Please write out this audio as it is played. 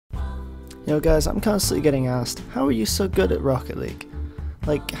You know, guys, I'm constantly getting asked, how are you so good at Rocket League?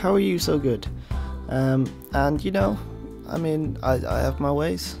 Like, how are you so good? And you know, I mean, I have my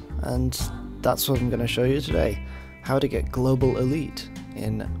ways, and that's what I'm going to show you today. How to get global elite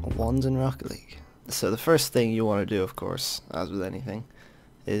in ones in Rocket League. So the first thing you want to do, of course, as with anything,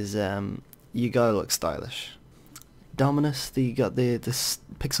 is you gotta look stylish. Dominus, you got the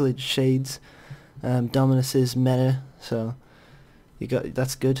pixelated shades. Dominus is meta, so you got,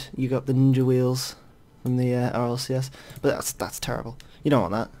 that's good. You got the ninja wheels from the RLCS, but that's terrible. You don't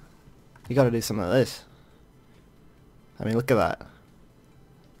want that. You gotta do something like this. I mean, look at that.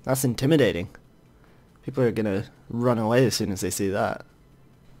 That's intimidating. People are gonna run away as soon as they see that.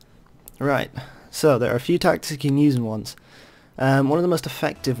 Right, so there are a few tactics you can use in ones. One of the most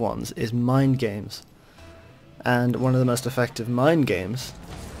effective ones is mind games. And one of the most effective mind games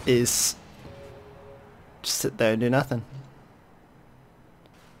is just sit there and do nothing.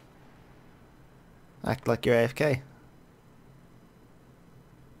 Act like you're AFK.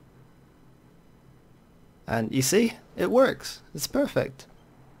 And you see, it works. It's perfect.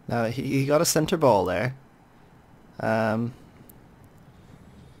 Now he got a center ball there. And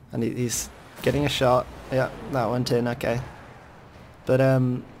he's getting a shot. Yeah, that went in, okay. But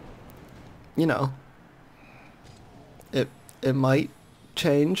you know, it might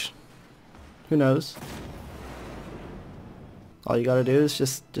change. Who knows? All you gotta do is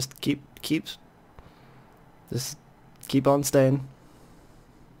just keep on staying.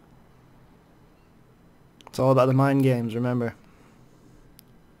 It's all about the mind games, remember.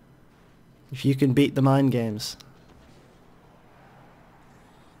 If you can beat the mind games.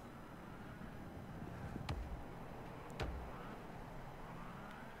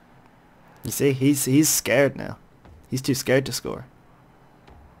 You see, he's scared now. He's too scared to score.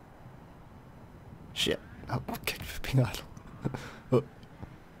 Shit. Oh, kick for being idle. Oh,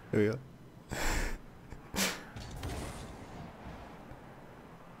 here we go.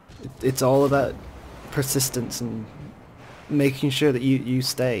 It's all about persistence and making sure that you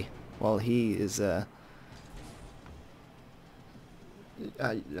stay while he is I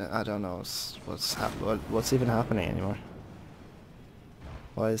don't know what's even happening anymore.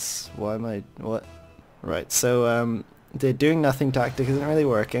 Why am I what? Right, so the doing nothing tactic isn't really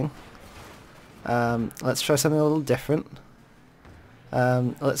working. Let's try something a little different.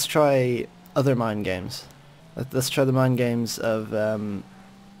 Let's try other mind games. Let's try the mind games of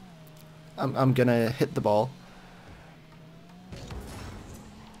I'm gonna hit the ball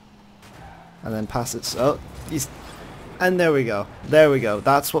and then pass it. Oh, and there we go. There we go.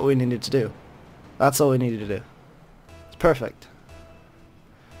 That's what we needed to do. That's all we needed to do. It's perfect.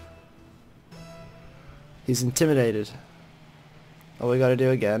 He's intimidated. All we gotta do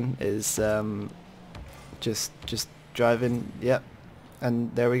again is just drive in. Yep,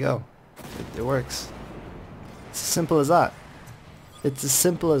 and there we go. It works. It's as simple as that. It's as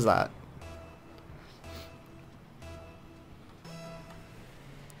simple as that.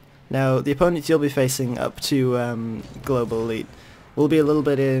 Now the opponents you'll be facing up to Global Elite will be a little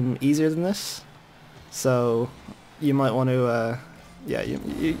bit easier than this, so you might want to yeah,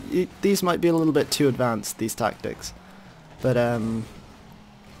 these might be a little bit too advanced, these tactics, but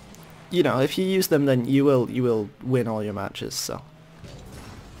you know, if you use them, then you will win all your matches. So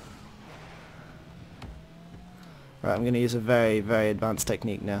right, I'm going to use a very advanced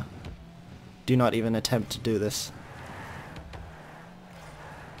technique now. Do not even attempt to do this.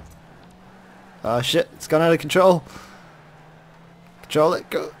 Oh shit, it's gone out of control. Control it,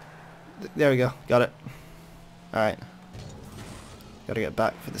 go. There we go, got it. Alright. Gotta get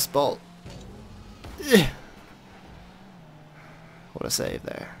back for this ball. What a save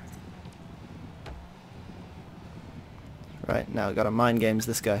there. Right, now I gotta mind games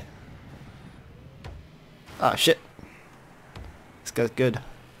this guy. Ah shit. This guy's good.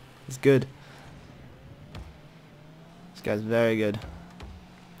 He's good. This guy's very good.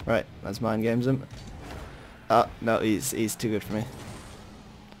 Right, let's mind games him. Oh no, he's too good for me.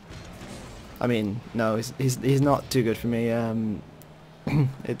 I mean, no, he's not too good for me.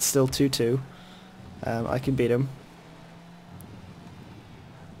 It's still 2-2. I can beat him.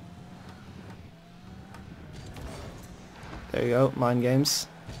 There you go, mind games.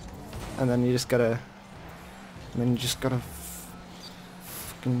 And then you just gotta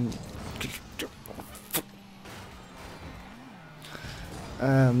fucking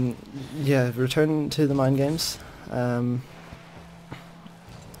yeah, return to the mind games.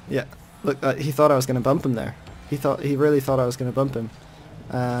 Yeah, look, he thought I was gonna bump him there. He really thought I was gonna bump him.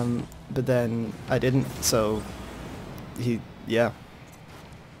 But then I didn't, so yeah.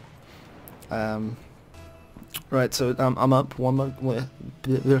 Right, so I'm up one more.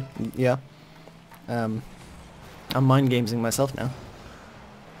 Yeah. I'm mind gamesing myself now.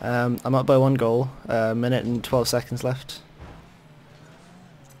 I'm up by 1 goal. Minute and 12 seconds left.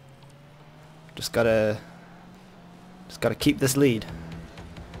 Just gotta keep this lead.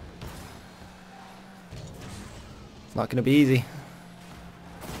 It's not gonna be easy.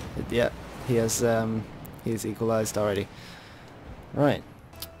 Yeah, he's equalized already. Right.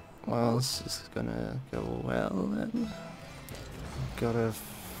 Well, this is gonna go well then. Gotta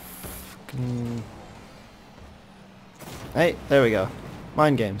fucking... Hey, there we go.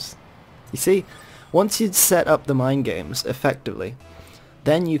 Mind games. You see, once you'd set up the mind games effectively,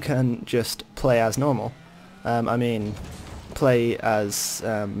 then you can just play as normal. I mean, play as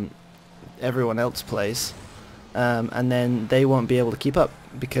everyone else plays, and then they won't be able to keep up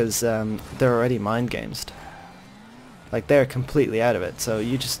because they're already mind gamesed. Like, they're completely out of it, so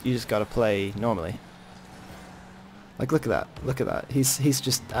you just gotta play normally. Like, look at that, he's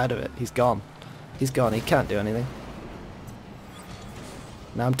just out of it, he's gone, he can't do anything.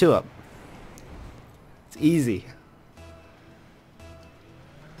 Now I'm 2 up. It's easy.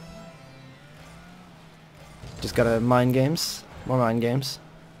 Just gotta mind games, more mind games.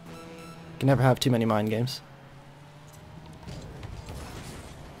 You can never have too many mind games.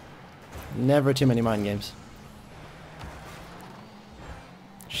 Never too many mind games.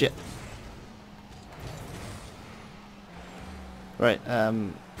 Shit. Right,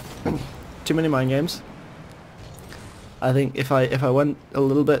 too many mind games. I think if I went a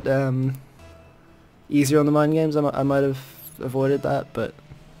little bit easier on the mind games, I might have avoided that, but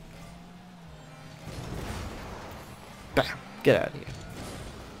bam, get out of here.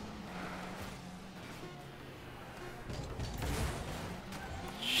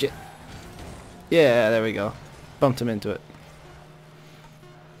 Shit. Yeah, there we go. Bumped him into it.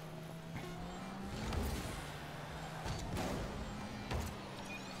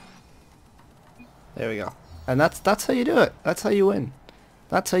 There we go. And that's how you do it. That's how you win.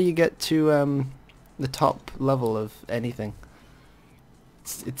 That's how you get to the top level of anything.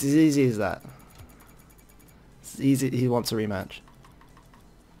 It's as easy as that. It's easy. He wants a rematch.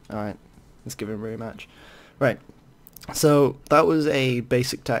 Alright, let's give him a rematch. Right. So that was a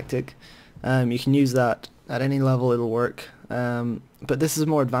basic tactic. You can use that at any level, it'll work. But this is a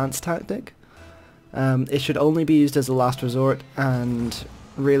more advanced tactic. It should only be used as a last resort, and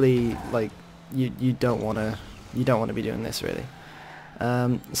really, like, you don't want to be doing this really.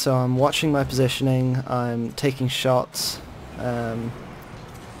 So I'm watching my positioning, I'm taking shots, and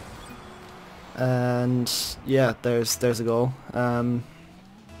yeah, there's a goal.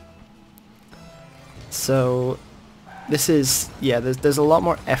 So this is, yeah, there's a lot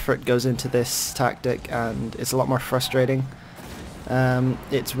more effort goes into this tactic, and it's a lot more frustrating.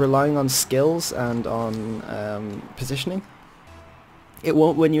 It's relying on skills and on positioning. It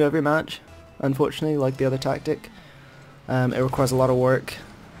won't win you every match, unfortunately, like the other tactic. It requires a lot of work,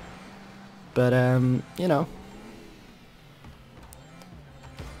 but you know,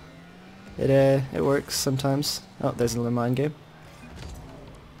 it works sometimes. Oh, there's another mind game.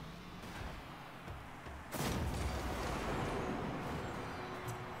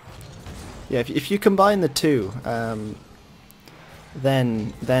 Yeah, if you combine the two,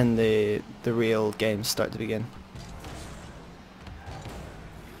 then the real games start to begin.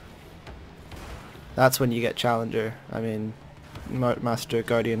 That's when you get Challenger. I mean, Master,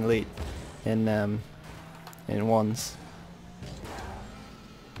 Guardian, Elite in ones.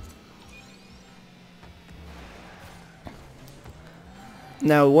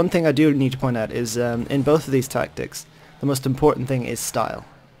 Now, one thing I do need to point out is in both of these tactics, the most important thing is style.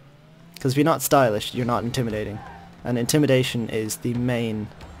 Because if you're not stylish, you're not intimidating, and intimidation is the main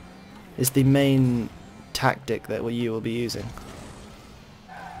tactic that you will be using.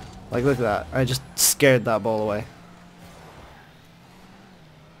 Like, look at that. I just scared that ball away.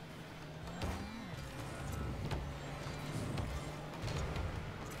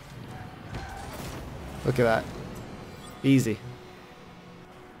 Look at that. Easy.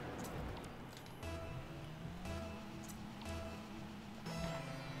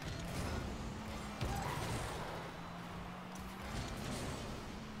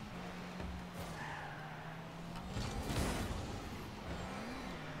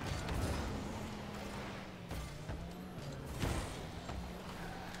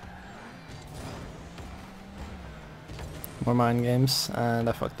 More mind games, and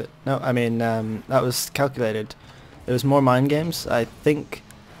I fucked it. No, I mean, that was calculated. It was more mind games. I think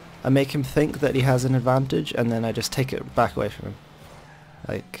I make him think that he has an advantage, and then I just take it back away from him.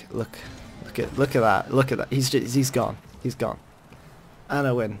 Like, look at that. He's gone. He's gone. And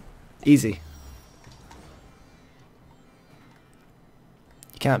I win. Easy.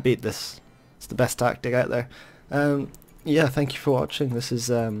 can't beat this. It's the best tactic out there. Yeah, thank you for watching. This is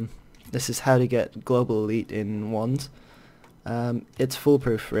how to get global elite in ones. It's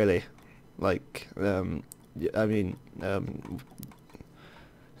foolproof, really. Like, I mean,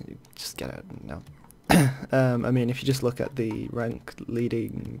 just get out now. I mean, if you just look at the rank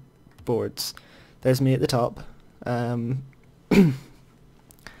leading boards, there's me at the top.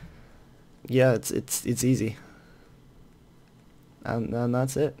 Yeah, it's easy, and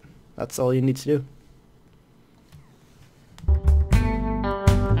that's it. That's all you need to do.